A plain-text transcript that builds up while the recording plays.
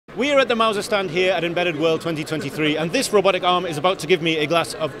We are at the Mauser stand here at Embedded World 2023, and this robotic arm is about to give me a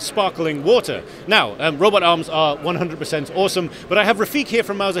glass of sparkling water. Now, robot arms are 100% awesome, but I have Rafik here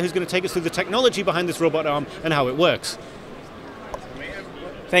from Mauser who's going to take us through the technology behind this robot arm and how it works.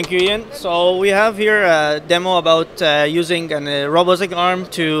 Thank you, Ian. So we have here a demo about using a robotic arm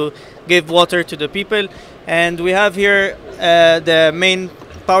to give water to the people, and we have here the main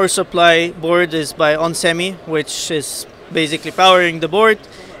power supply board is by onsemi, which is basically powering the board.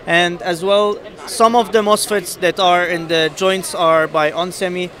 And as well, some of the MOSFETs that are in the joints are by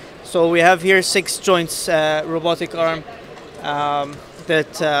onsemi. So we have here 6 joints robotic arm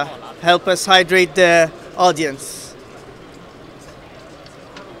that help us hydrate the audience.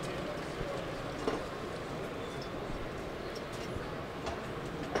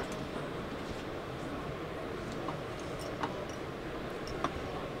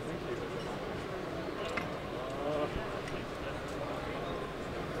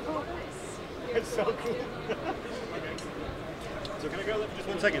 It's so cool. So can I go just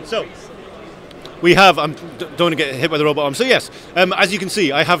 1 second? So we have, don't want to get hit by the robot arm. So yes, as you can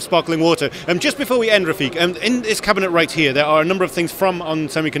see, I have sparkling water. Just before we end, Rafik, in this cabinet right here, there are a number of things from On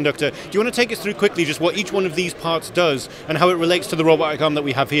Semiconductor. Do you want to take us through quickly just what each one of these parts does and how it relates to the robotic arm that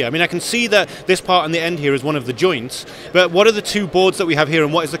we have here? I mean, I can see that this part on the end here is one of the joints, but what are the 2 boards that we have here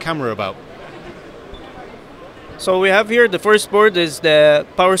and what is the camera about? So we have here the first board is the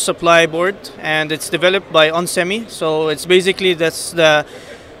power supply board, and it's developed by onsemi. So it's basically that's the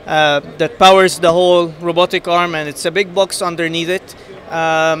that powers the whole robotic arm, and it's a big box underneath it.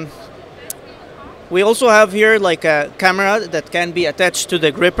 We also have here like a camera that can be attached to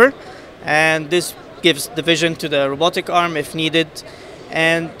the gripper, and this gives the vision to the robotic arm if needed.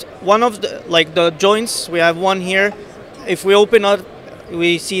 And one of the joints, we have one here. If we open up,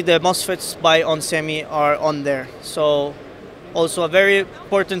 we see the MOSFETs by onsemi are on there. So also a very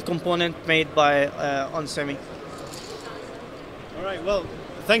important component made by onsemi. All right, well,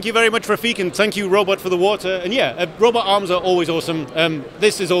 thank you very much, Rafik, and thank you, Robot, for the water. And yeah, robot arms are always awesome.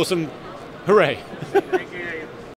 This is awesome. Hooray. Thank you.